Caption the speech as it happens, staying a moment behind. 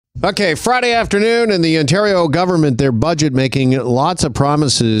Okay, Friday afternoon, and the Ontario government, their budget making lots of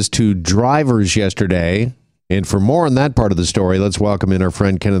promises to drivers yesterday. And for more on that part of the story, let's welcome in our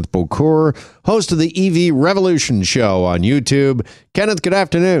friend Kenneth Bocour, host of the EV Revolution Show on YouTube. Kenneth, good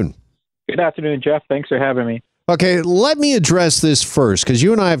afternoon. Good afternoon, Jeff. Thanks for having me. Okay, let me address this first, because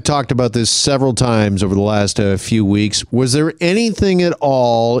you and I have talked about this several times over the last few weeks. Was there anything at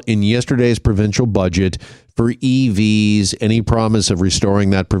all in yesterday's provincial budget for EVs, any promise of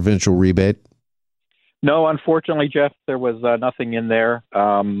restoring that provincial rebate? No, unfortunately, Jeff, there was nothing in there.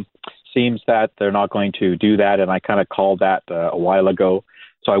 Seems that they're not going to do that, and I kind of called that a while ago,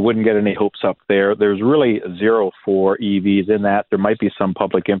 so I wouldn't get any hopes up there. There's really zero for EVs in that. There might be some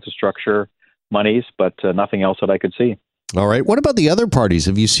public infrastructure monies, but nothing else that I could see. All right. What about the other parties?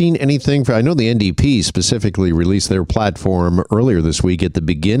 Have you seen anything? I know the NDP specifically released their platform earlier this week at the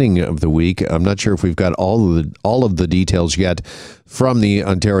beginning of the week. I'm not sure if we've got all of the details yet from the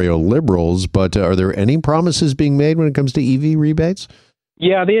Ontario Liberals, but are there any promises being made when it comes to EV rebates?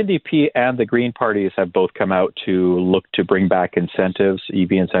 Yeah, the NDP and the Green parties have both come out to look to bring back incentives,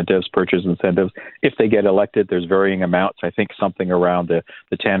 EV incentives, purchase incentives. If they get elected, there's varying amounts. I think something around the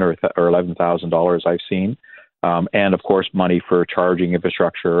 $10,000 or $11,000 I've seen. And, of course, money for charging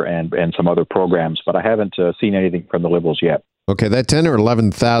infrastructure and some other programs. But I haven't seen anything from the Liberals yet. Okay, that $10,000 or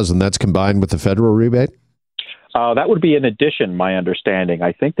 $11,000, that's combined with the federal rebate? That would be in addition, my understanding.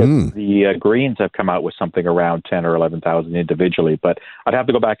 I think that the Greens have come out with something around 10 or 11,000 individually, but I'd have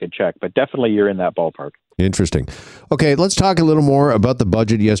to go back and check. But definitely you're in that ballpark. Interesting. Okay, let's talk a little more about the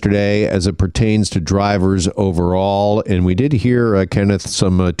budget yesterday as it pertains to drivers overall. And we did hear, Kenneth,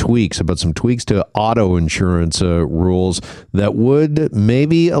 some tweaks to auto insurance rules that would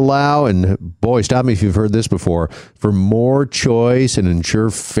maybe allow, and boy, stop me if you've heard this before, for more choice and ensure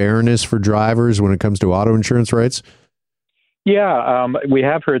fairness for drivers when it comes to auto insurance rates. Yeah, we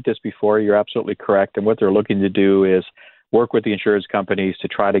have heard this before. You're absolutely correct. And what they're looking to do is work with the insurance companies to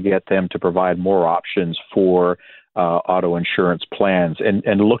try to get them to provide more options for auto insurance plans and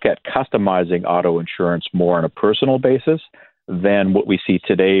look at customizing auto insurance more on a personal basis than what we see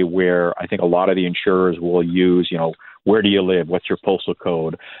today, where I think a lot of the insurers will use, where do you live? What's your postal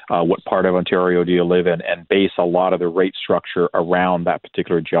code? What part of Ontario do you live in? And base a lot of the rate structure around that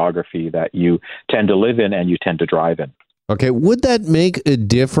particular geography that you tend to live in and you tend to drive in. Okay, would that make a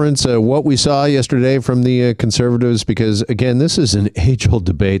difference, what we saw yesterday from the Conservatives? Because, again, this is an age-old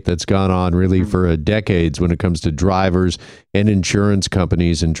debate that's gone on really for decades when it comes to drivers and insurance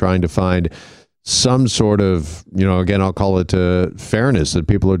companies and trying to find some sort of, again, I'll call it fairness, that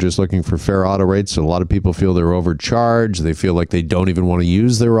people are just looking for fair auto rates. A lot of people feel they're overcharged. They feel like they don't even want to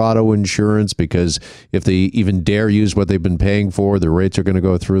use their auto insurance because if they even dare use what they've been paying for, their rates are going to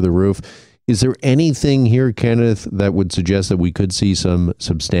go through the roof. Is there anything here, Kenneth, that would suggest that we could see some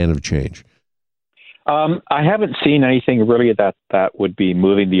substantive change? I haven't seen anything really that would be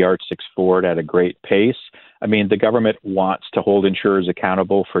moving the yardsticks forward at a great pace. I mean, the government wants to hold insurers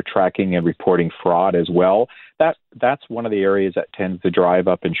accountable for tracking and reporting fraud as well. That's one of the areas that tends to drive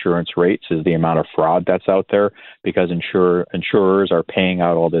up insurance rates is the amount of fraud that's out there because insurers are paying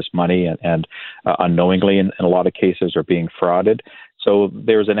out all this money and unknowingly in a lot of cases are being frauded. So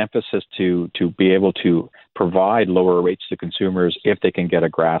there's an emphasis to be able to provide lower rates to consumers if they can get a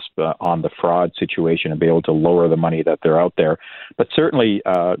grasp on the fraud situation and be able to lower the money that they're out there. But certainly,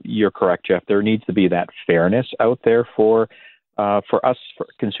 you're correct, Jeff. There needs to be that fairness out there for us, for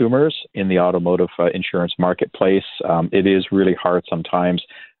consumers in the automotive insurance marketplace. It is really hard sometimes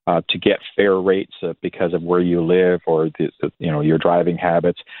to get fair rates because of where you live or your driving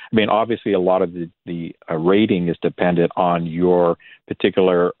habits. I mean, obviously, a lot of the rating is dependent on your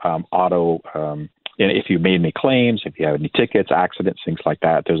particular auto. And if you made any claims, if you have any tickets, accidents, things like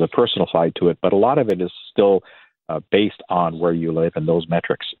that, there's a personal side to it. But a lot of it is still based on where you live and those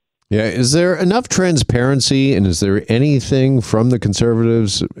metrics. Yeah. Is there enough transparency and is there anything from the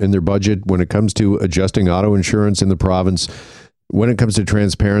Conservatives in their budget when it comes to adjusting auto insurance in the province? When it comes to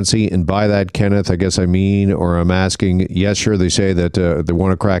transparency, and by that, Kenneth, I guess I'm asking, yes, sure, they say that they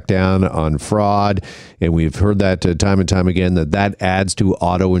want to crack down on fraud, and we've heard that time and time again, that adds to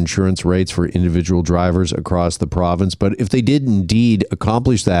auto insurance rates for individual drivers across the province. But if they did indeed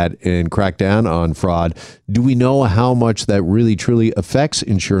accomplish that and crack down on fraud, do we know how much that really, truly affects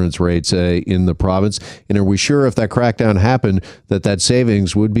insurance rates in the province? And are we sure if that crackdown happened, that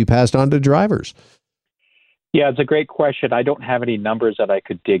savings would be passed on to drivers? Yeah, it's a great question. I don't have any numbers that I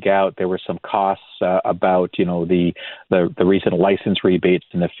could dig out. There were some costs about, the recent license rebates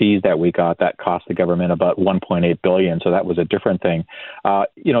and the fees that we got that cost the government about $1.8 billion. So that was a different thing.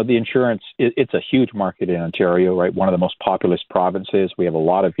 The insurance, it's a huge market in Ontario, right? One of the most populous provinces. We have a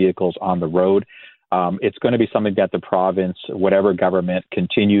lot of vehicles on the road. It's going to be something that the province, whatever government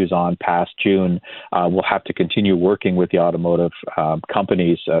continues on past June, will have to continue working with the automotive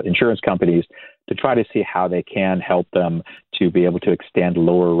companies, insurance companies, to try to see how they can help them to be able to extend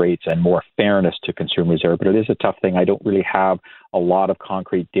lower rates and more fairness to consumers there. But it is a tough thing. I don't really have a lot of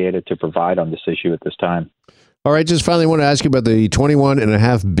concrete data to provide on this issue at this time. All right, just finally want to ask you about the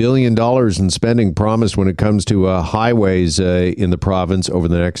 $21.5 billion in spending promised when it comes to highways in the province over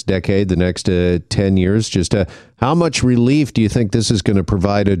the next decade, the next 10 years. Just how much relief do you think this is going to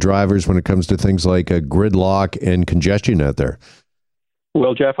provide drivers when it comes to things like gridlock and congestion out there?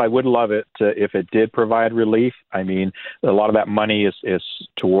 Well, Jeff, I would love it if it did provide relief. I mean, a lot of that money is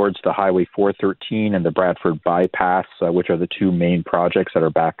towards the Highway 413 and the Bradford Bypass, which are the two main projects that are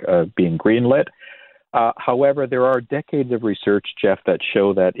back being greenlit. However, there are decades of research, Jeff, that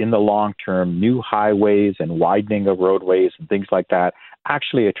show that in the long term, new highways and widening of roadways and things like that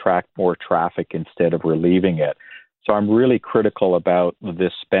actually attract more traffic instead of relieving it. So I'm really critical about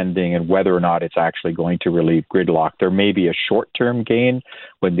this spending and whether or not it's actually going to relieve gridlock. There may be a short-term gain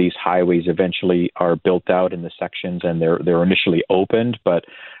when these highways eventually are built out in the sections and they're initially opened, but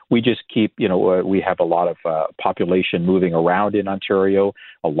we just keep, we have a lot of population moving around in Ontario,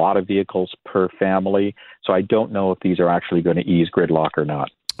 a lot of vehicles per family. So I don't know if these are actually going to ease gridlock or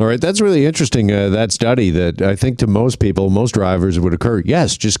not. All right, that's really interesting, that study that I think to most people, most drivers would occur.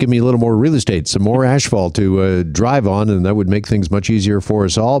 Yes, just give me a little more real estate, some more asphalt to drive on, and that would make things much easier for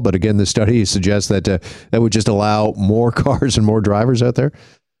us all. But again, the study suggests that that would just allow more cars and more drivers out there.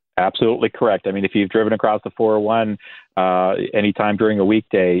 Absolutely correct. I mean, if you've driven across the 401 anytime during a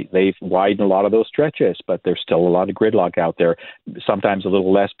weekday, they've widened a lot of those stretches, but there's still a lot of gridlock out there. Sometimes a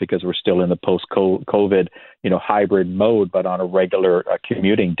little less because we're still in the post-COVID, hybrid mode, but on a regular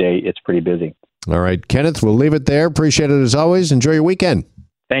commuting day, it's pretty busy. All right, Kenneth, we'll leave it there. Appreciate it as always. Enjoy your weekend.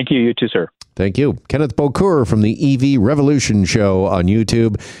 Thank you. You too, sir. Thank you. Kenneth Bocour from the EV Revolution Show on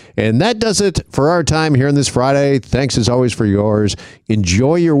YouTube. And that does it for our time here on this Friday. Thanks as always for yours.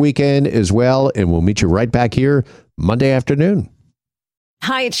 Enjoy your weekend as well. And we'll meet you right back here Monday afternoon.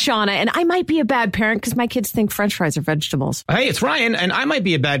 Hi, it's Shauna, and I might be a bad parent because my kids think French fries are vegetables. Hey, it's Ryan, and I might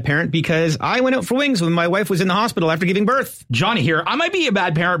be a bad parent because I went out for wings when my wife was in the hospital after giving birth. Johnny here. I might be a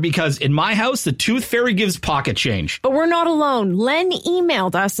bad parent because in my house, the tooth fairy gives pocket change. But we're not alone. Len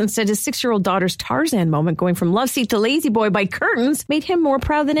emailed us and said his 6-year-old daughter's Tarzan moment going from love seat to lazy boy by curtains made him more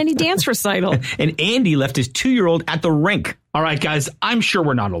proud than any dance recital. And Andy left his 2-year-old at the rink. All right, guys, I'm sure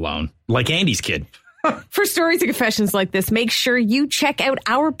we're not alone. Like Andy's kid. For stories and confessions like this, make sure you check out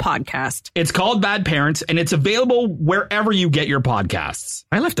our podcast. It's called Bad Parents, and it's available wherever you get your podcasts.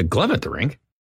 I left a glove at the rink.